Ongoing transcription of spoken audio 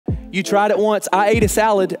You tried it once. I ate a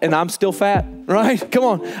salad and I'm still fat, right? Come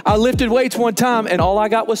on. I lifted weights one time and all I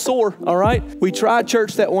got was sore, all right? We tried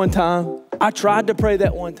church that one time. I tried to pray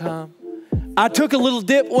that one time. I took a little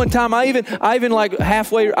dip one time. I even like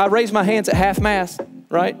halfway, I raised my hands at half mass,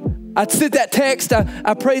 right? I sent that text.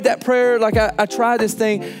 I prayed that prayer. Like I tried this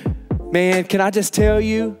thing. Man, can I just tell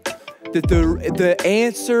you that the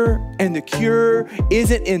answer and the cure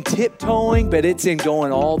isn't in tiptoeing, but it's in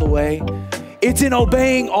going all the way. It's in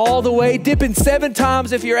obeying all the way, dipping 7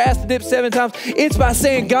 times if you're asked to dip 7 times. It's by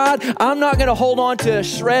saying, God, I'm not going to hold on to a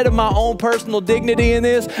shred of my own personal dignity in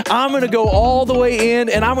this. I'm going to go all the way in,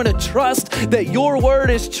 and I'm going to trust that your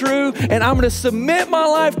word is true, and I'm going to submit my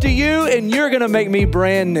life to you, and you're going to make me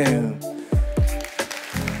brand new.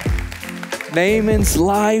 Naaman's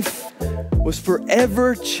life was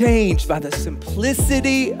forever changed by the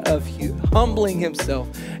simplicity of humbling himself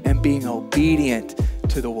and being obedient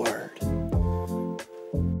to the word.